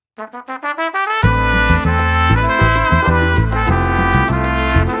Hi,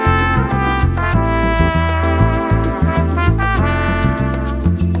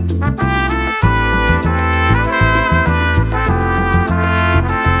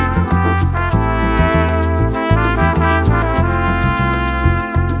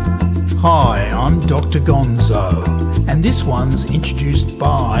 I'm Dr. Gonzo, and this one's Introduced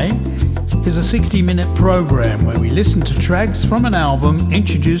By is a 60-minute program where we listen to tracks from an album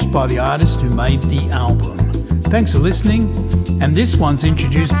introduced by the artist who made the album. Thanks for listening, and this one's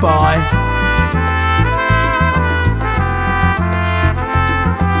introduced by...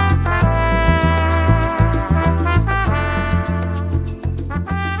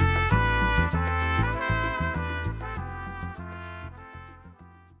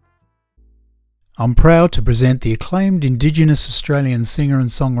 I'm proud to present the acclaimed Indigenous Australian singer and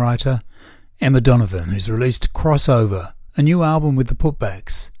songwriter Emma Donovan, who's released Crossover, a new album with the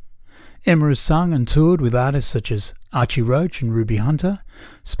Putbacks. Emma has sung and toured with artists such as Archie, Roach and Ruby Hunter,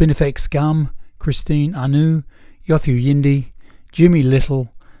 Spinifex Gum, Christine Anu, Yothu Yindi, Jimmy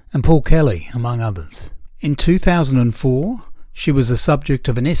Little and Paul Kelly, among others. In 2004, she was the subject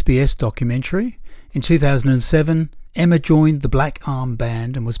of an SBS documentary. In 2007, Emma joined the Black Arm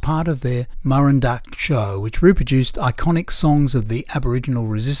Band and was part of their Murrunduck show, which reproduced iconic songs of the Aboriginal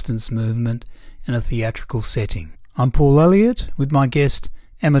resistance movement in a theatrical setting. I'm Paul Elliott with my guest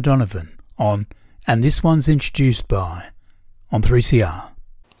Emma Donovan on And This One's Introduced By on 3CR.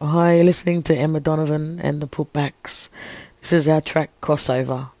 Hi, you're listening to Emma Donovan and the Putbacks. This is our track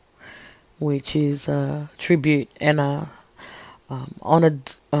Crossover, which is a tribute and a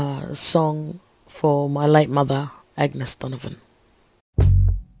honoured song for my late mother, Agnes Donovan.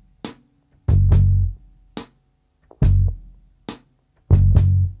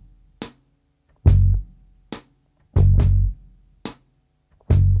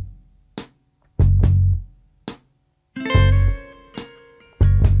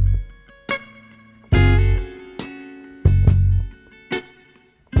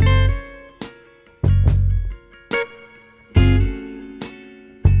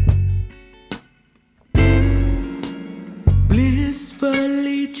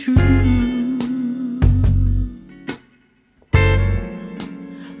 Blissfully true,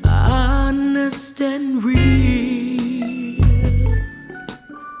 honest and real,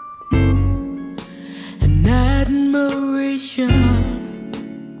 an admiration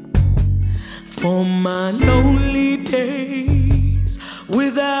for my lonely days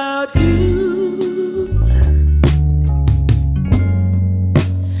without you.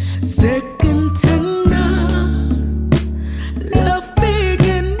 Second to none, love big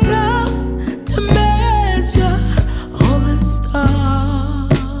enough to measure all the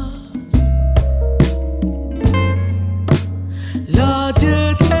stars,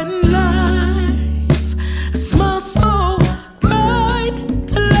 larger than life, a smile so bright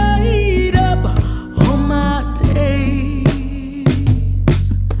to light up all my days,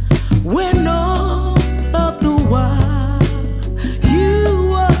 when all of the while you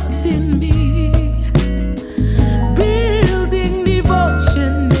was in me, building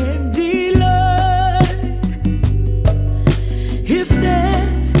devotion and delight. If there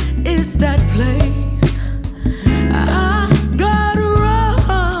is that place I gotta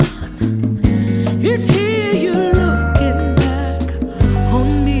run, it's here you're looking back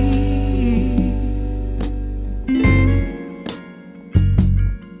on me.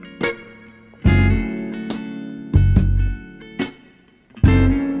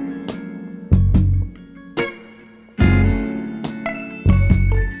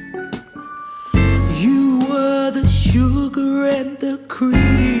 You were the sugar and the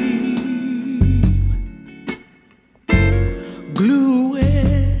cream, glue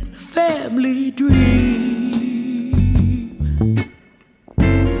and family dream.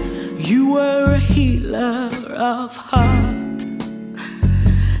 You were a healer of heart,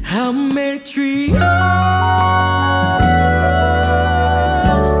 a matriarch.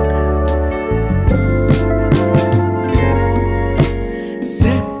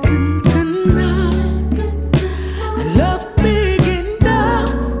 Second to none, a love big enough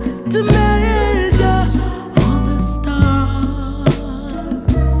to measure all the stars,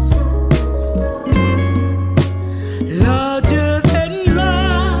 larger than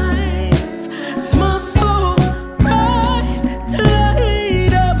life, smile so bright to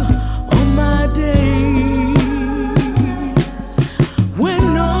light up all my days.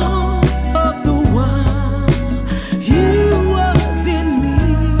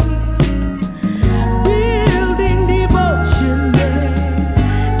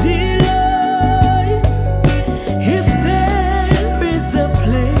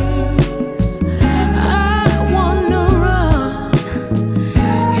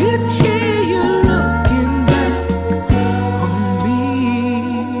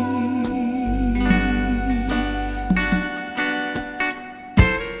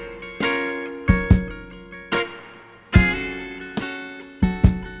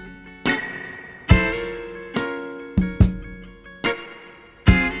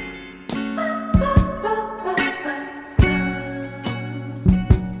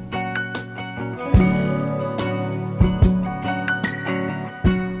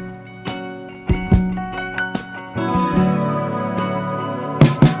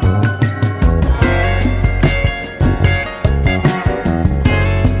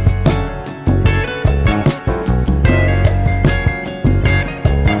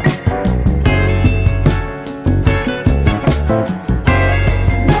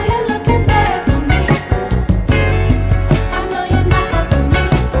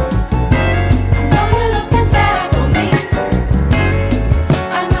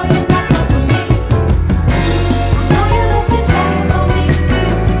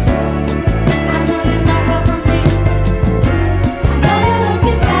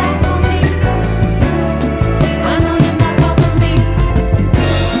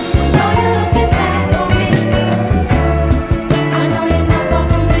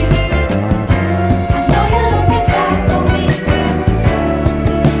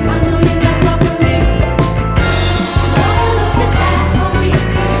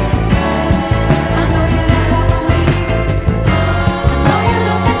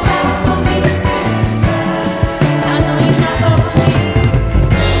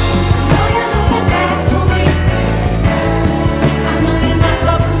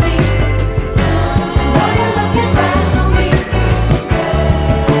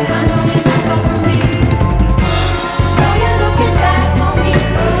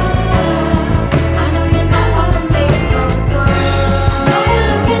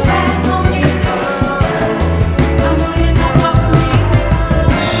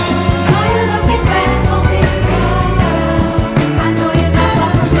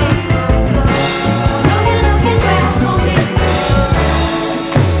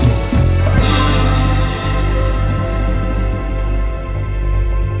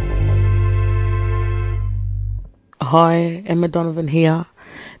 Hi, Emma Donovan here.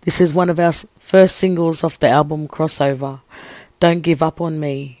 This is one of our first singles off the album Crossover, Don't Give Up On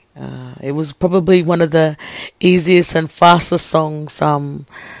Me. It was probably one of the easiest and fastest songs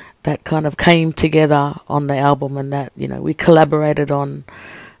that kind of came together on the album, and that, you know, we collaborated on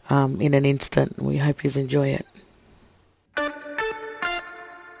in an instant. We hope you enjoy it.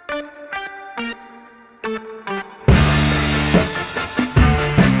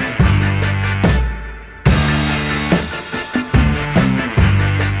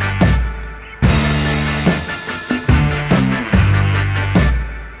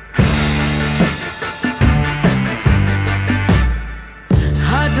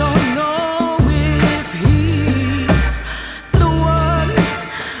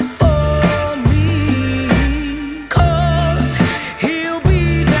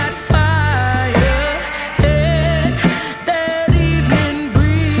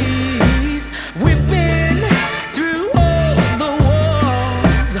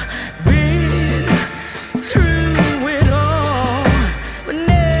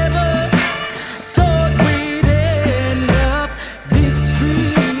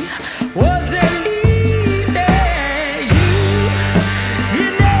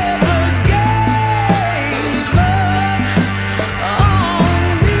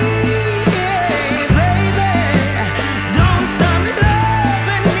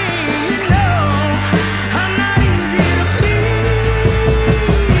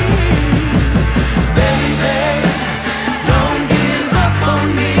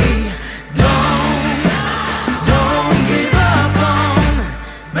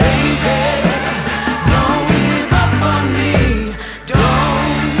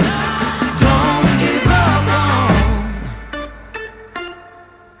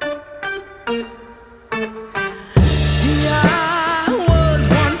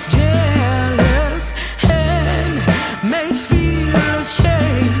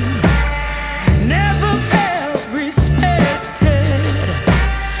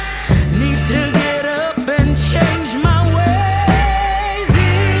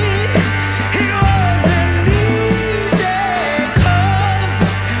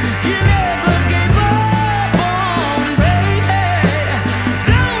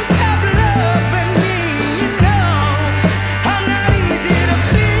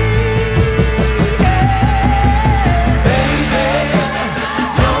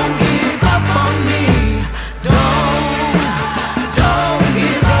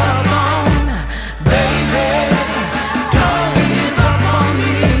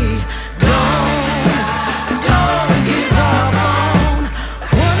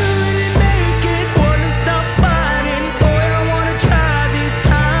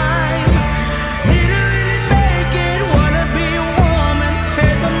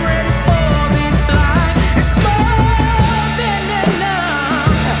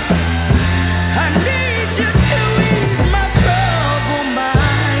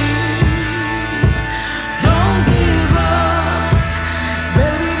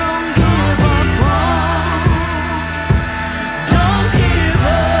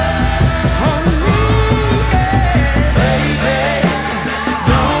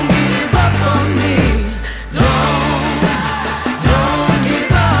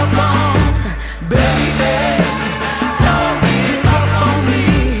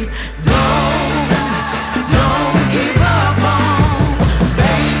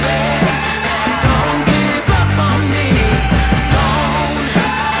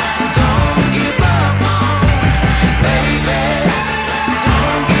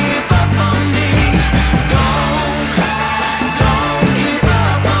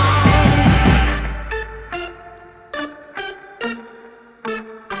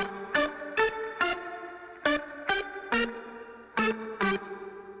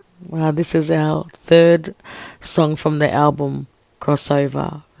 This is our third song from the album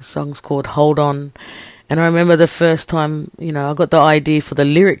Crossover. The song's called Hold On. And I remember the first time, you know, I got the idea for the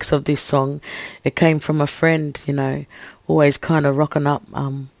lyrics of this song. It came from a friend, you know, always kind of rocking up,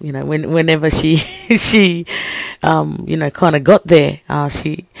 you know, whenever she, you know, kind of got there.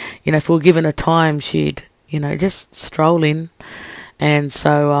 She, you know, if we were given a time, she'd, you know, just stroll in. And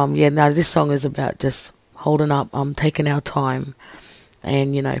so, yeah, no, this song is about just holding up, taking our time.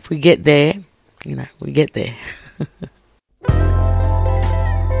 And, you know, if we get there, you know, we get there.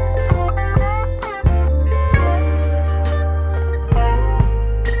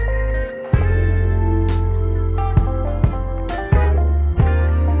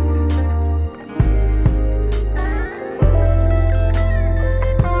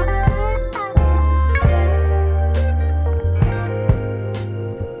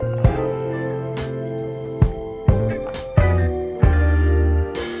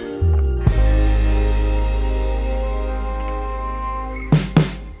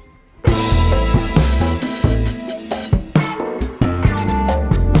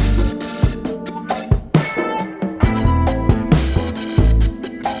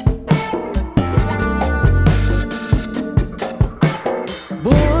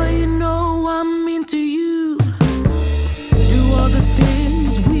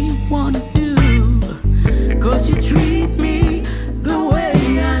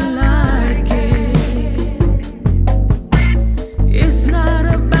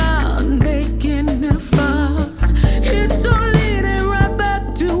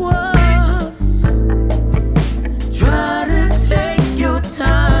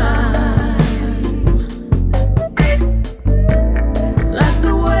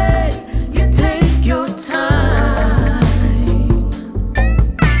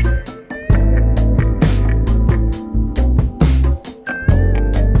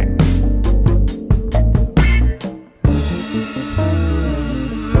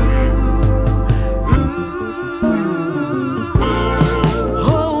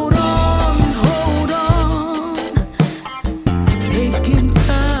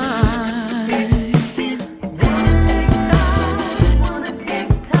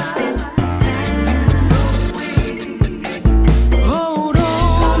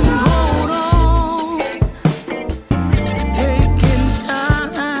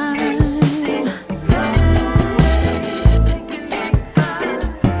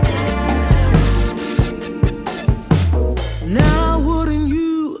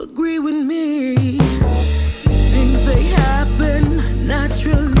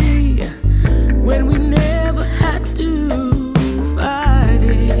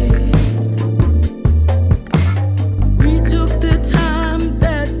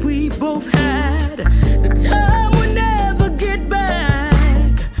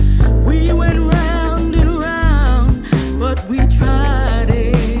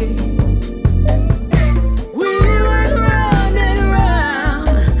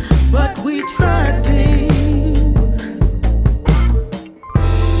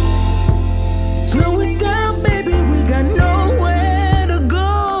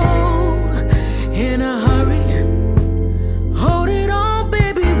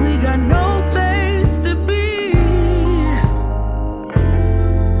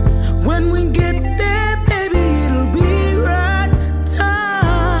 When we get there, baby, it'll be right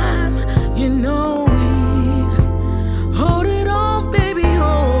time. You know it. Hold it on, baby,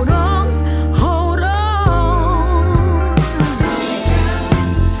 hold on, hold on.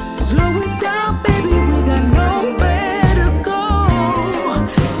 Slow it down, baby, we got nowhere to go.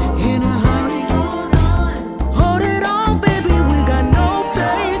 In a hurry, hold it on, baby, we got no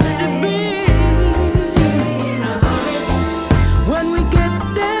place to be. In a hurry, when we get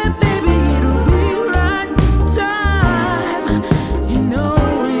there, baby, it'll be right time. You know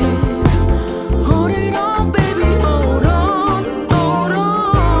it. Hold it on, baby, hold on, hold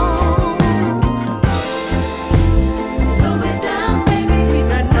on. Slow it down, baby, we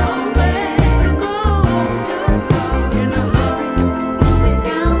got nowhere to go. In a hurry, slow it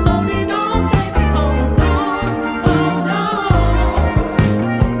down, hold it on, baby, hold on, hold on.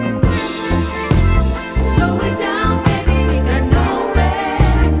 Slow it down, baby, we got nowhere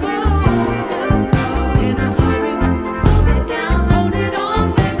to go. In a hurry, slow it down, hold it on,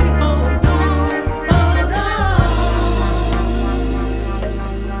 baby, hold on, hold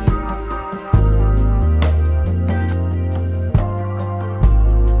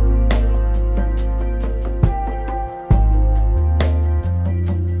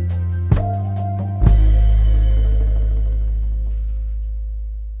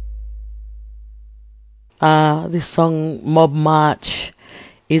This song, Mob March,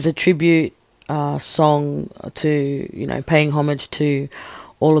 is a tribute song to, paying homage to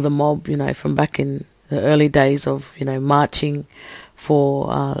all of the mob, from back in the early days of, marching for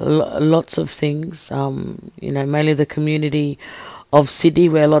lots of things, mainly the community of Sydney,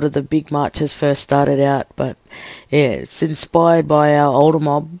 where a lot of the big marches first started out. But yeah, it's inspired by our older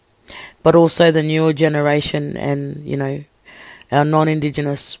mob, but also the newer generation and, our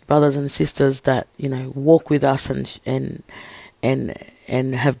non-Indigenous brothers and sisters that, walk with us and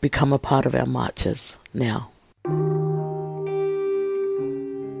have become a part of our marches now.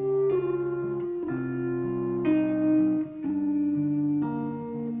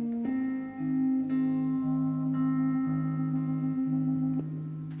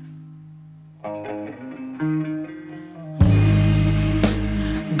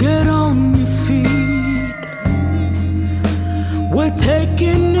 Get on your feet. We're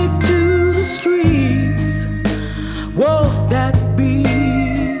taking it to the streets. Whoa, that beat.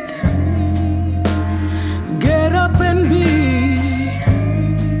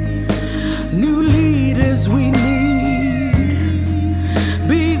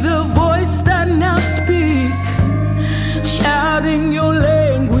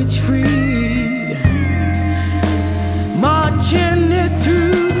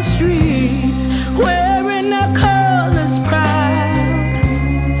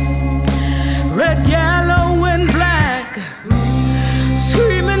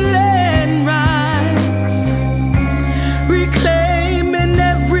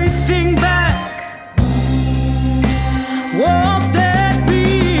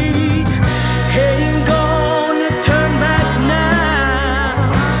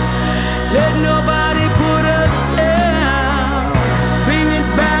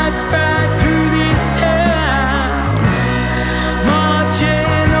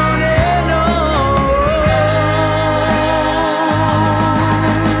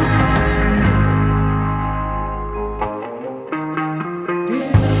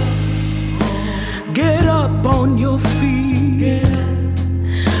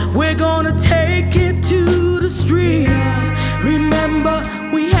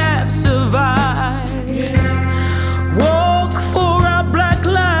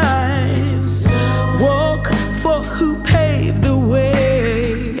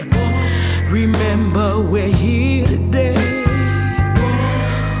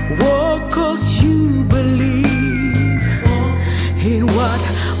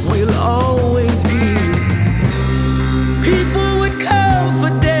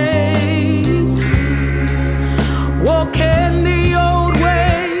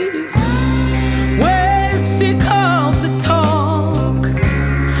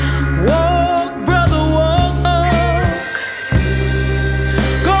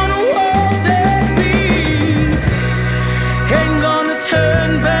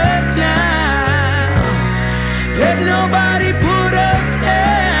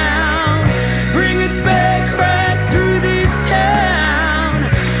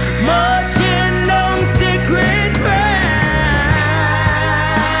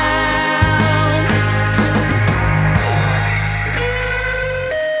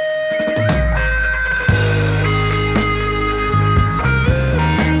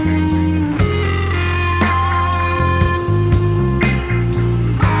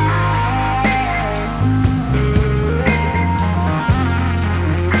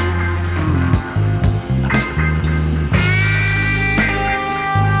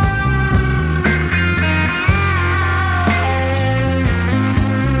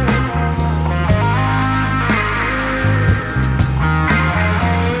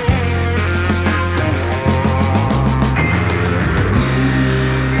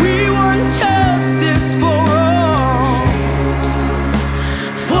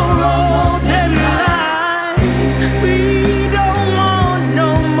 wrote them lines. We don't want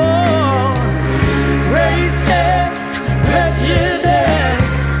no more racist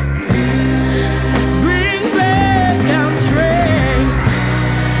prejudice. Bring back our strength.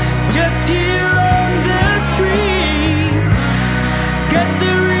 Just here on the streets, get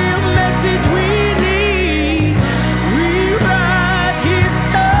the real message we need. Rewrite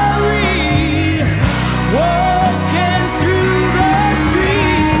history, walking through the streets.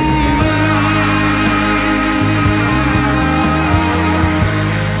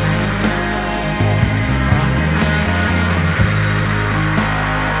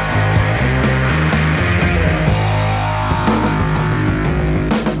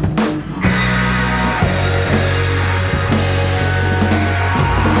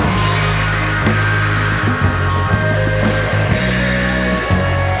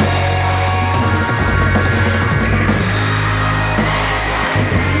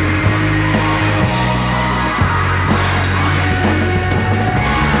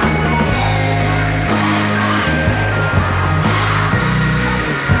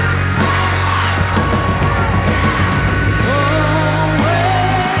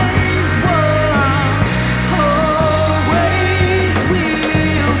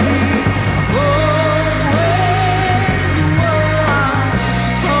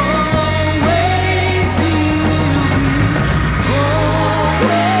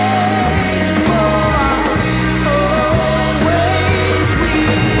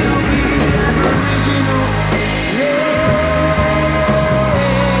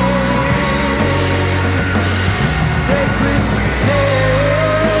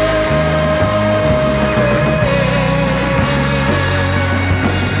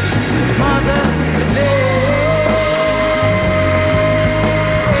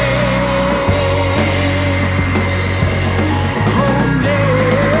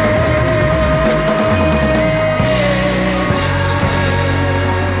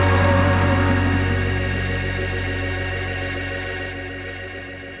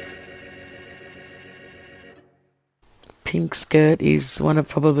 Pink Skirt is one of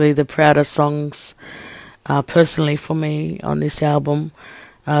probably the proudest songs personally for me on this album.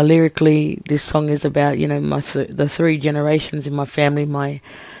 Lyrically, this song is about, you know, the three generations in my family.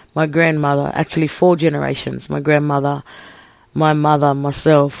 My grandmother, actually 4 generations, my grandmother, my mother,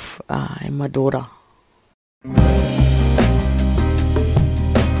 myself, and my daughter.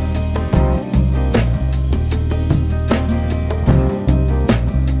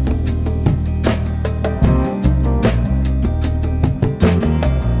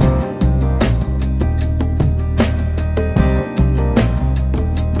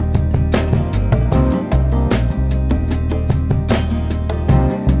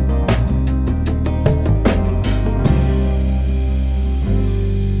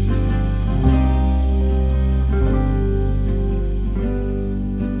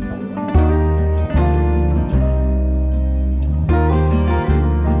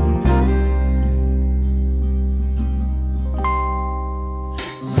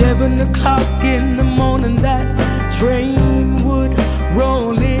 O'clock in the morning, that train would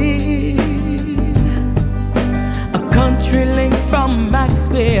roll in. A country link from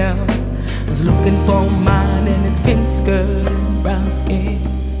Maxwell was looking for mine in his pink skirt and brown skin.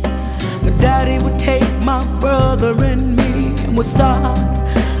 My daddy would take my brother and me, and we'd start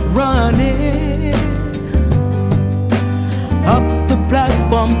running up the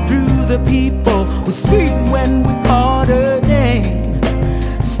platform through the people. We scream when we called her name.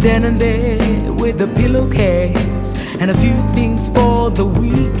 Standing there with a pillowcase and a few things for the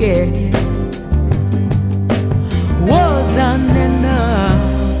weekend. Wasn't enough,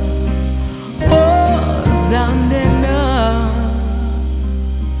 wasn't enough.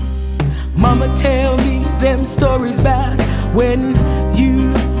 Mama tell me them stories back when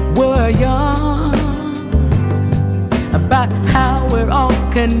you were young, about how we're all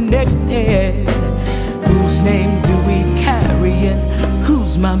connected. Whose name do we carry and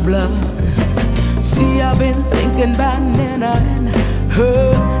who's my blood? See, I've been thinking about Nana and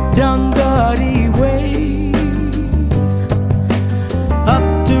her Dungardy ways.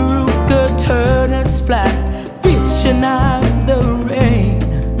 Up to Ruka Turner's flat, fishing out the rain.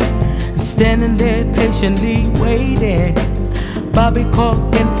 Standing there patiently waiting, Bobby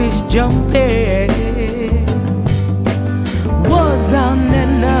Cork and fish jumping. Was on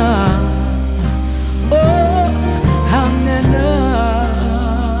enough? Was on enough?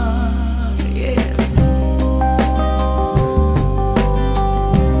 Yeah.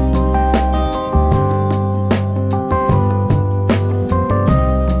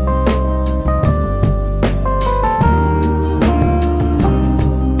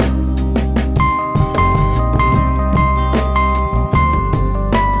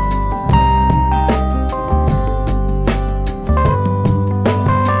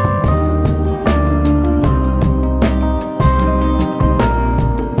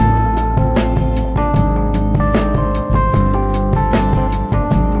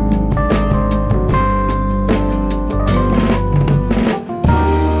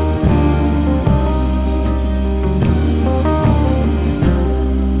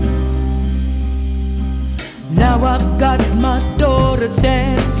 to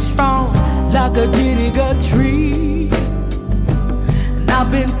stand strong like a Giddiga tree. And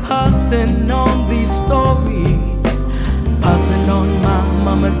I've been passing on these stories, passing on my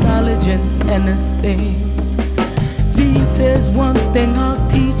mama's knowledge and endless things. See, if there's one thing I'll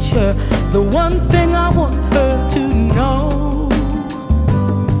teach her, the one thing I want her to know,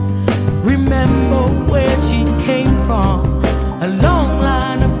 remember where she came from, a long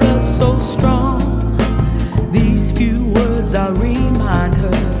line of blood so strong. These few words I remind her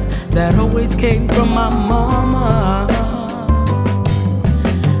that always came from my mama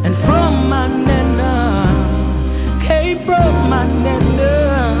and from my nana, came from my nana.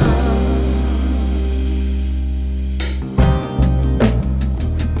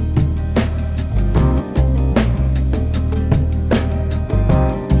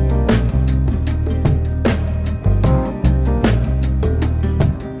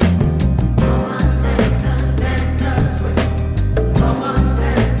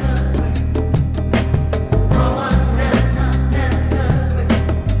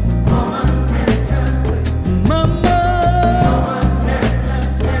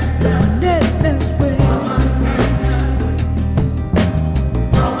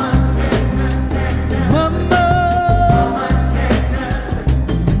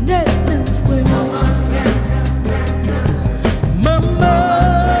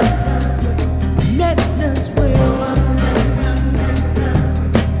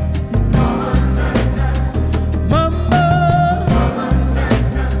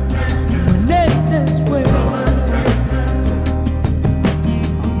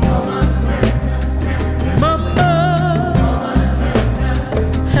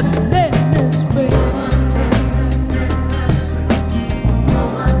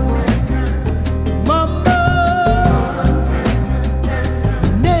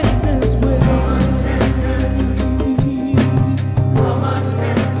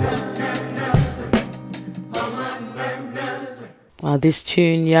 This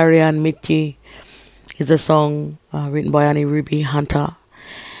tune, Yamatji, is a song written by Annie Ruby Hunter,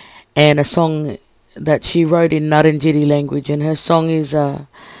 and a song that she wrote in Ngarrindjeri language. And her song is,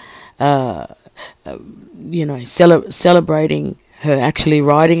 celebrating her actually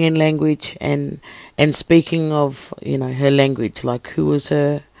writing in language and speaking of, her language, like who was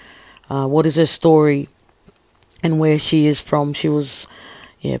her, what is her story, and where she is from. She was,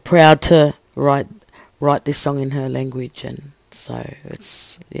 proud to write this song in her language. And so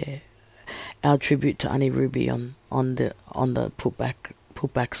it's our tribute to Annie Ruby on the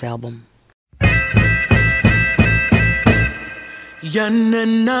Putbacks album.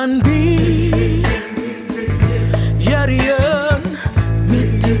 Yananandi Yarian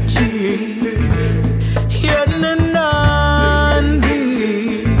Mitichi Yananandi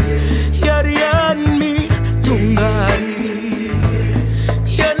Yarian Mi Tungari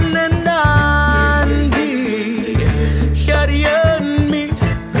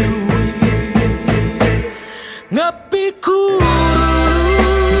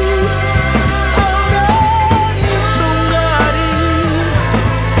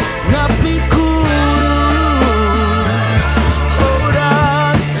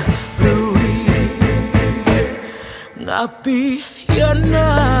Api yana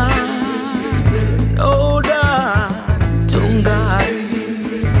noda tungari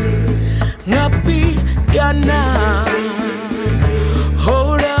ngapi yana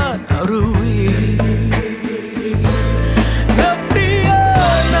hola rui ngapi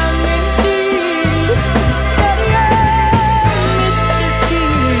yana minti ya mititi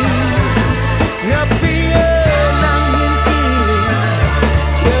ngapi yana minti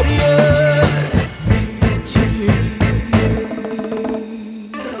ya mititi.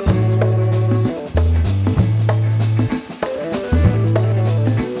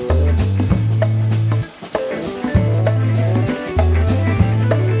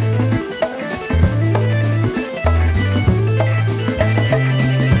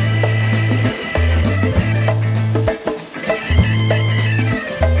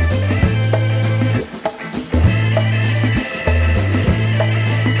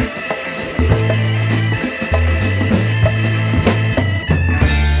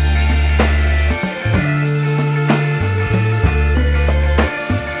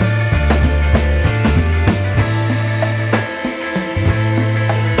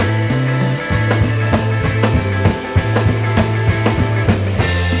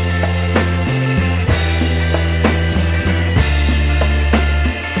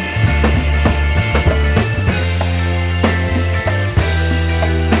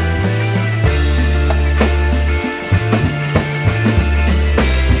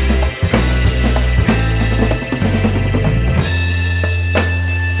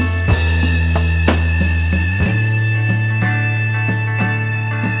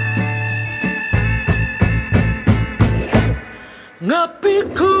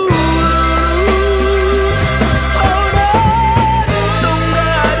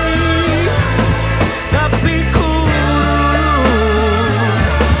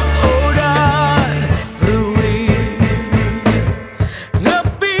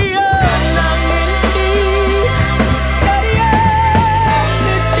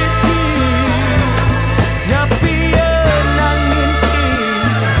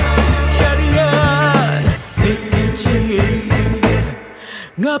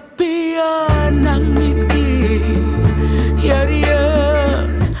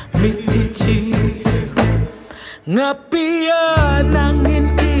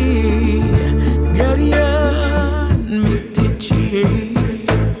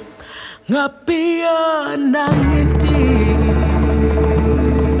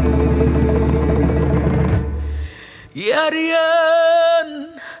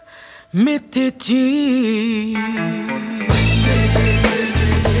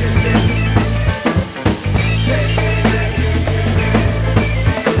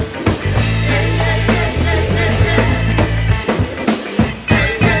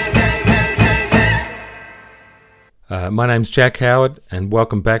 My name's Jack Howard, and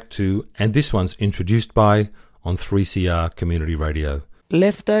welcome back to And This One's Introduced By on 3CR Community Radio.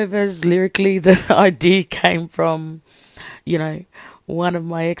 Leftovers, lyrically, the idea came from, one of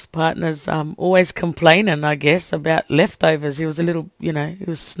my ex-partners always complaining, I guess, about leftovers. He was a little, he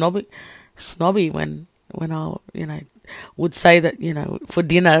was snobby when I, would say that, for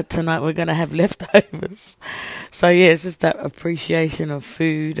dinner tonight we're going to have leftovers. So, yeah, it's just that appreciation of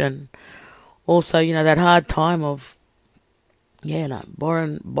food, and also, that hard time of,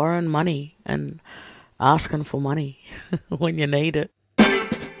 borrowing money and asking for money when you need it.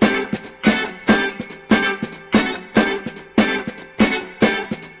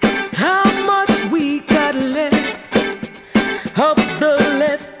 How much we got left of the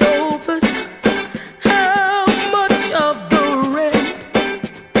leftovers? How much of the rent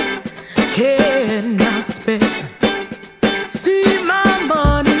can I spend? See, my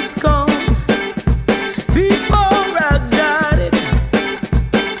money's gone before I got it.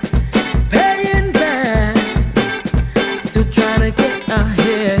 Paying back, still trying to get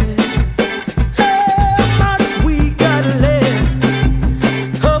ahead. How much we got left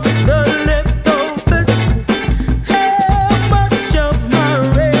of the leftovers? How much of my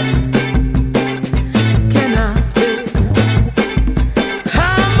rent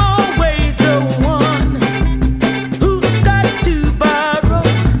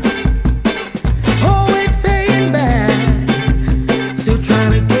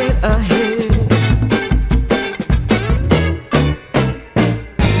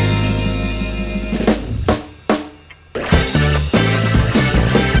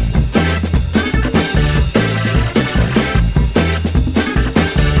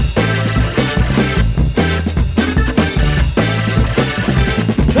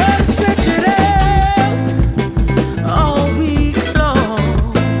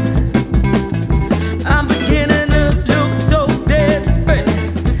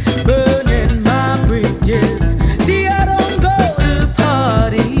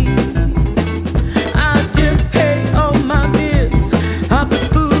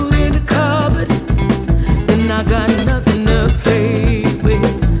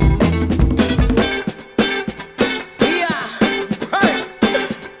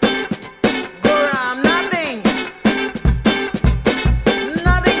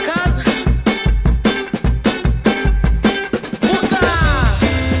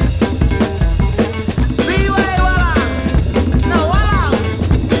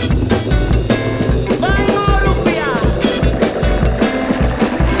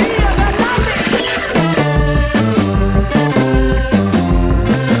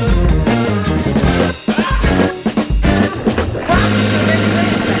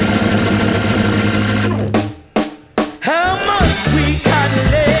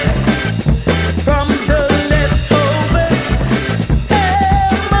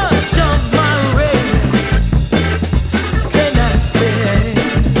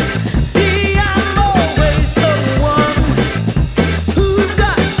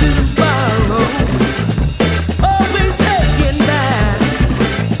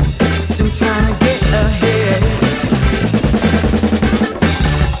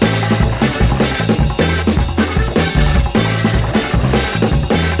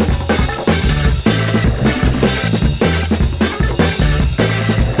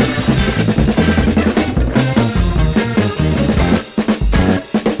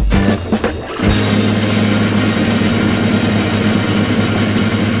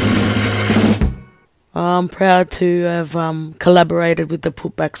proud to have collaborated with the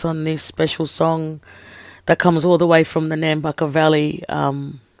Putbacks on this special song that comes all the way from the Nambucca Valley,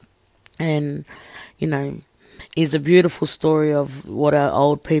 and, you know, is a beautiful story of what our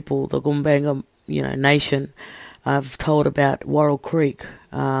old people, the Gumbaynggirr, you know, nation, have told about Worrell Creek.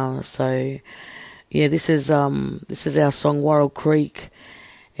 So, yeah, this is our song Worrell Creek,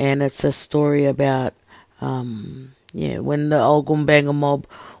 and it's a story about when the old Gumbaynggirr mob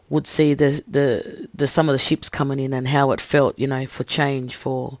would see the some of the ships coming in and how it felt, you know, for change,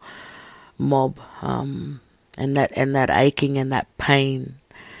 for mob, and that aching and that pain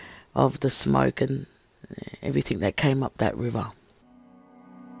of the smoke and everything that came up that river.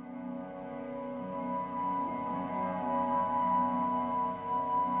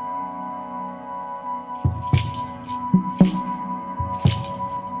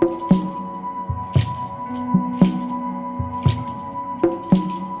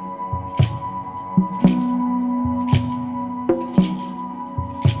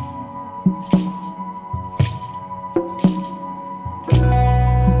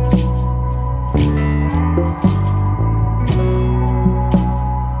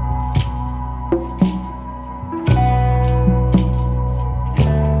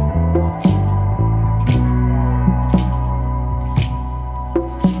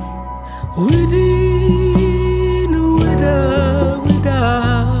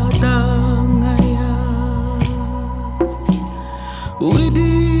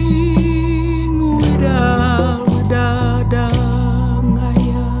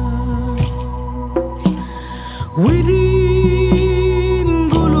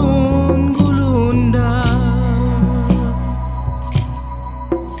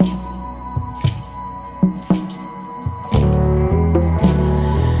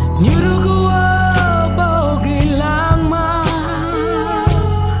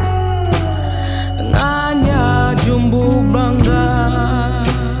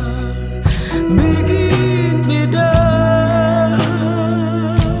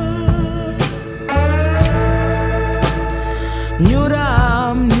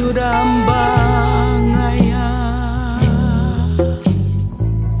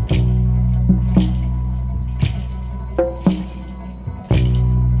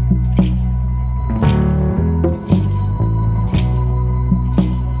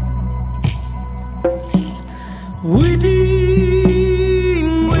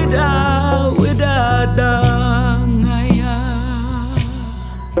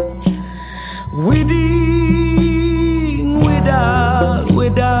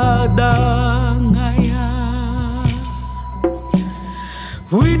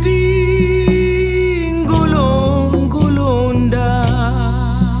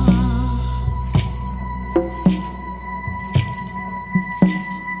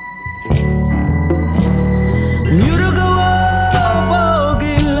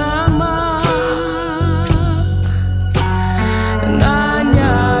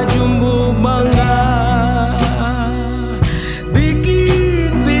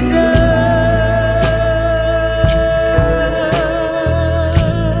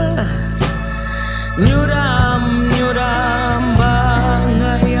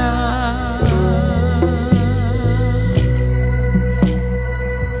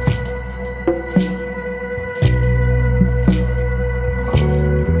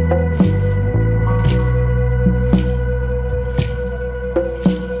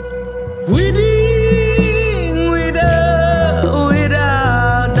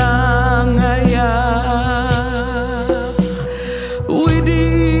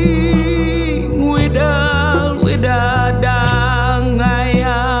 Widing, wida.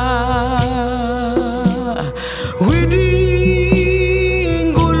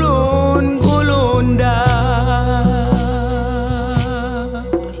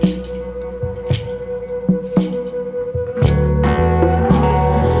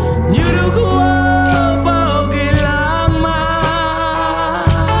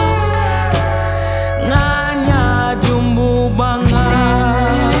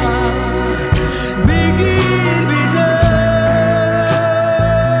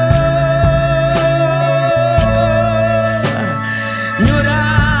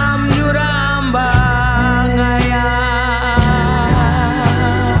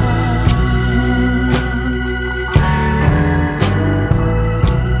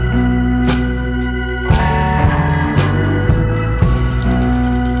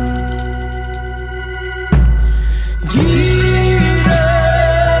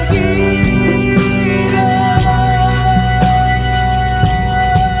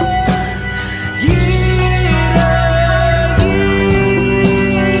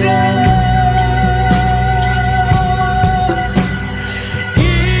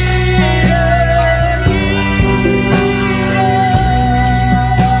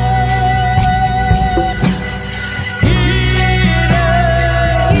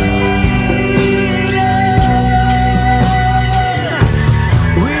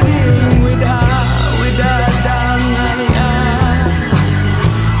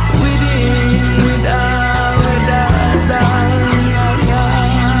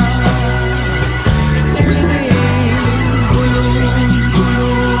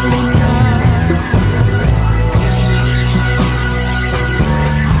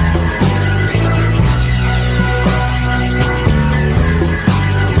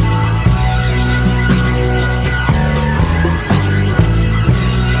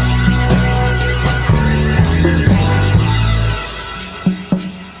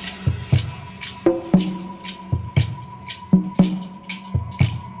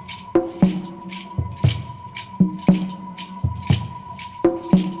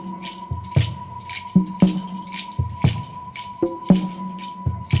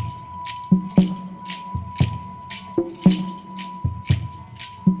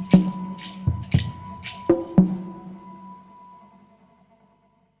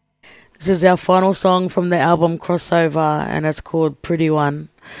 This is our final song from the album Crossover, and it's called Pretty One.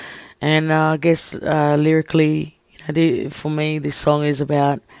 And I guess lyrically, for me, this song is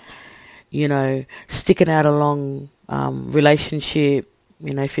about, sticking out a long relationship,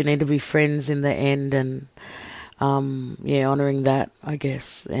 if you need to be friends in the end, and honouring that, I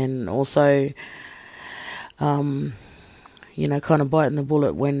guess. And also, kind of biting the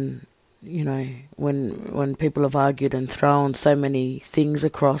bullet when, when people have argued and thrown so many things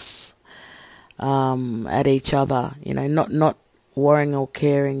across at each other, not worrying or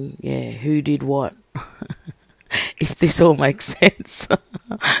caring, who did what. If this all makes sense.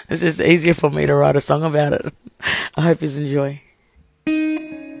 It's just easier for me to write a song about it. I hope you enjoy.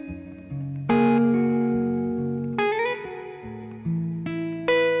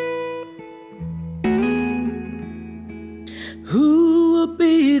 Who will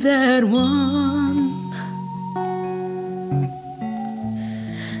be that one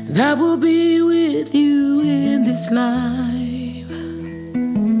that will be with you in this life?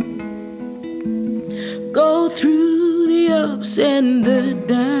 Go through the ups and the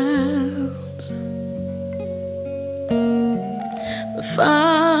downs, but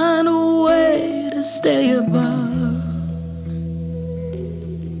find a way to stay above.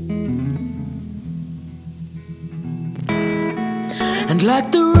 And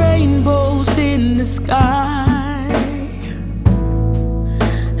like the rainbows in the sky,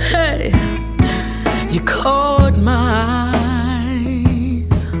 hey, you caught my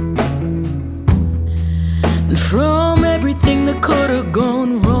eyes. And from everything that could have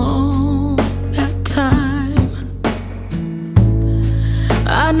gone wrong that time,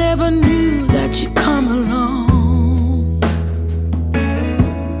 I never knew that you'd come along.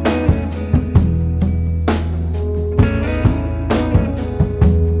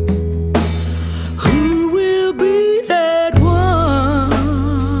 Who will be that one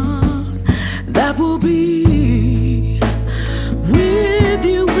that will be with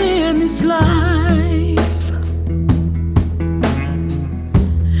you in this life?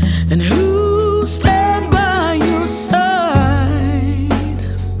 And who stand by your side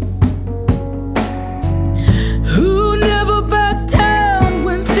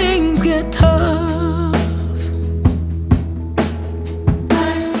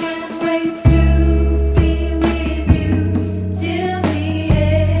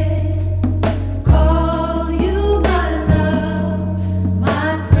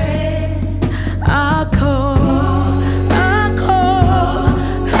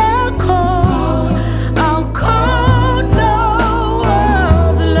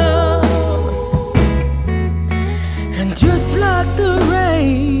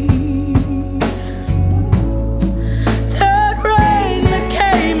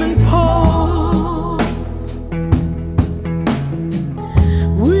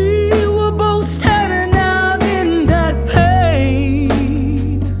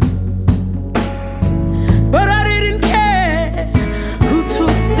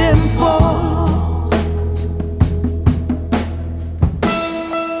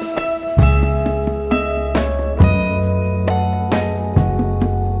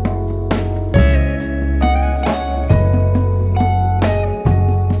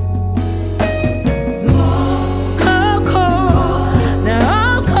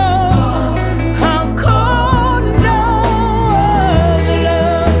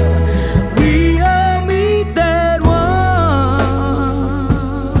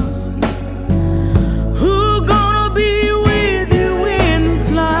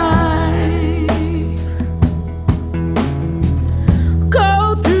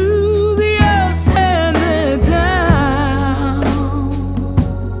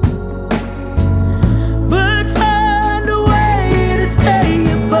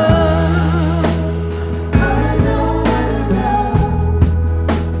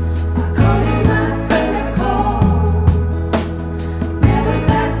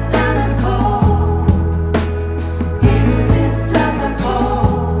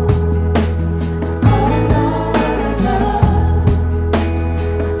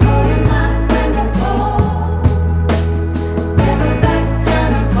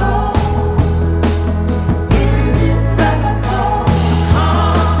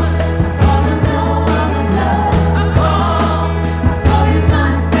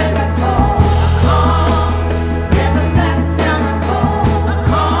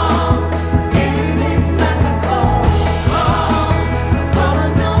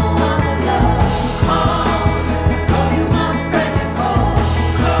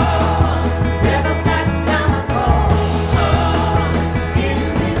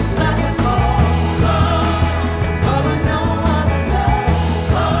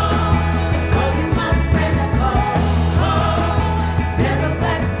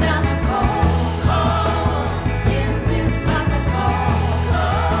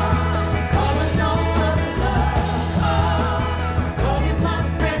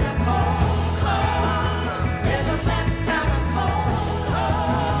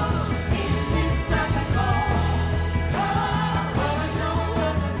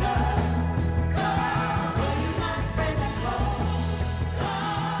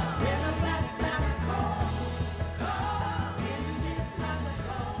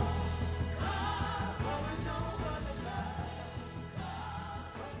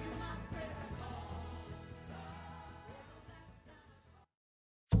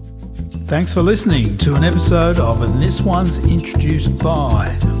Thanks for listening to an episode of And This One's Introduced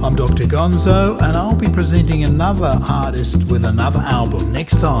By. I'm Dr. Gonzo, and I'll be presenting another artist with another album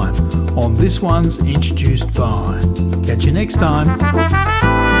next time on This One's Introduced By. Catch you next time.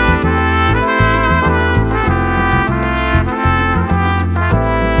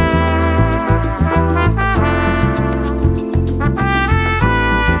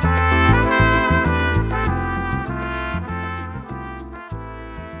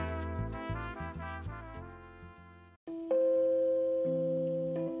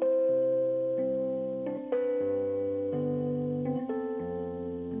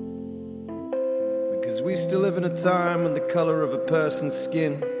 Because we still live in a time when the color of a person's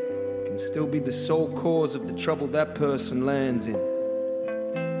skin can still be the sole cause of the trouble that person lands in.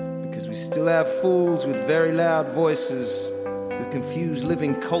 Because we still have fools with very loud voices who confuse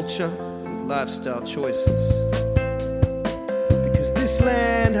living culture with lifestyle choices. Because this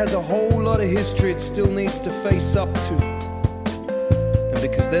land has a whole lot of history it still needs to face up to. And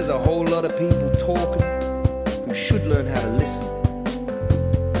because there's a whole lot of people talking who should learn how to listen.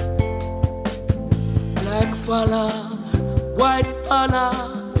 Black fella, white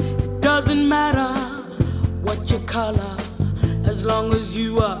fella, it doesn't matter what your color, as long as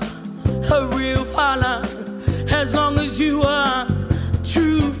you are a real fella, as long as you are a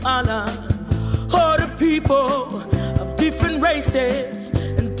true fella. All the people of different races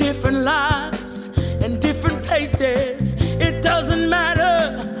and different lives and different places, it doesn't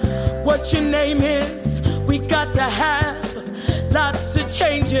matter what your name is, we got to have lots of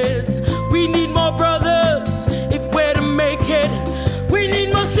changes. We need more brothers if we're to make it. We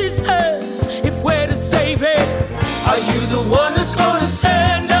need more sisters if we're to save it. Are you the one that's gonna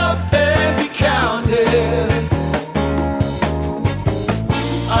stand up and be counted?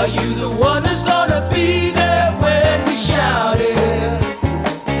 Are you the one that's gonna be there when we shout it?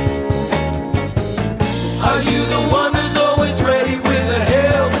 Are you the one that's always ready with a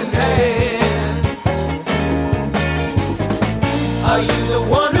helping hand? Are you the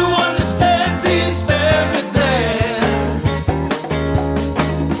one who understands these family plans?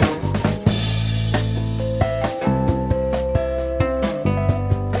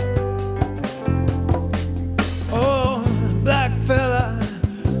 Oh, black fella,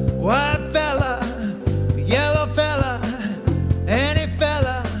 white fella, yellow fella, any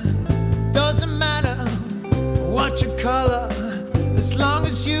fella, doesn't matter what your color, as long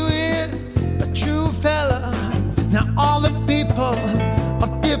as you is a true fella. Now all the people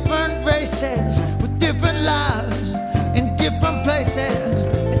of different races with different lives in different places,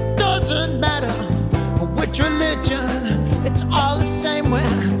 it doesn't matter which religion, it's all the same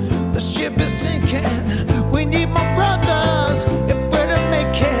when the ship is sinking. We need more brothers if we're to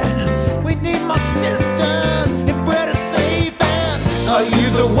make it. We need more sisters if we're to save it. Are you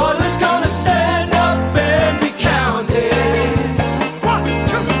the one that's gonna stand up and be counted? 1,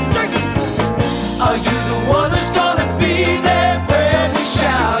 2, 3. Are you the one that's gonna be there when we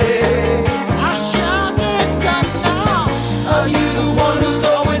shout it? I shout it right now. Are you the one who's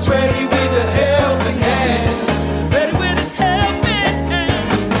always ready with a helping hand? Ready with a helping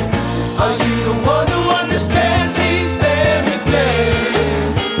hand. Are you the one who understands these family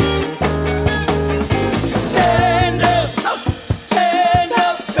plans? Stand up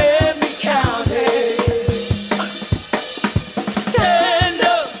and be counted.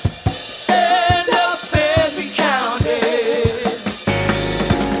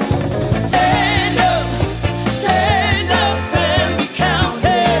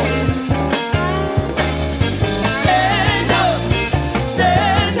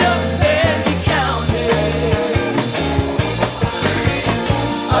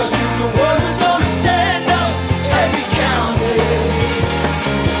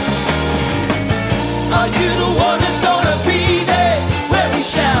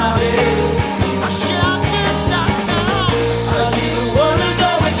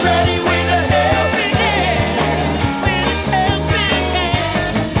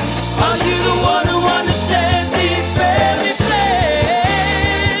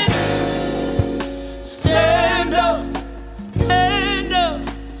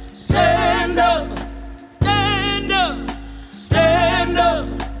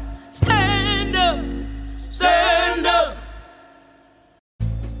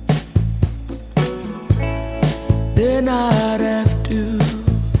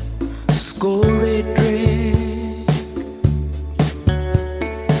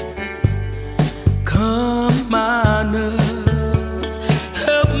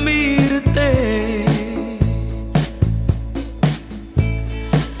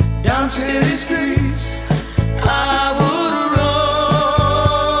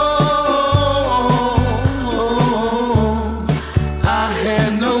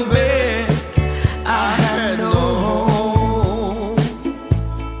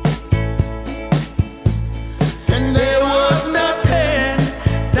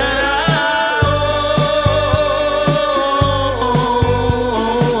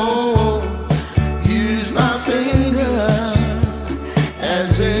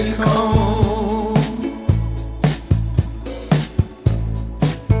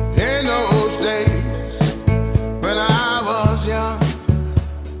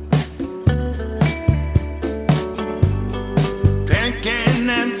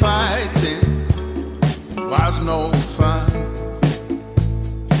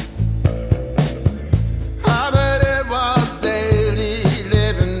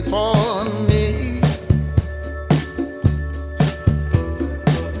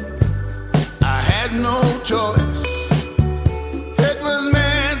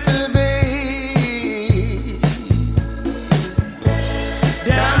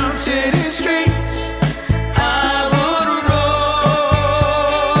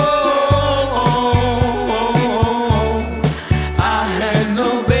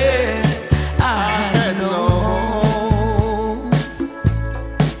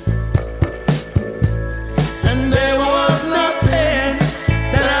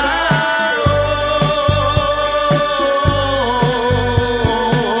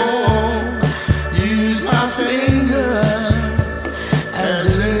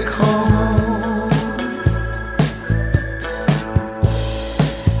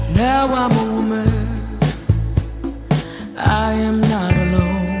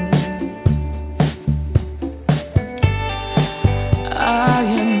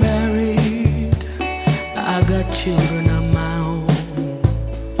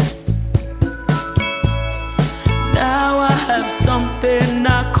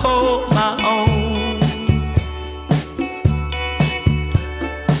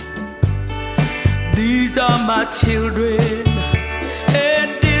 my children,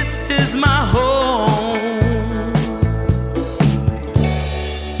 and this is my home.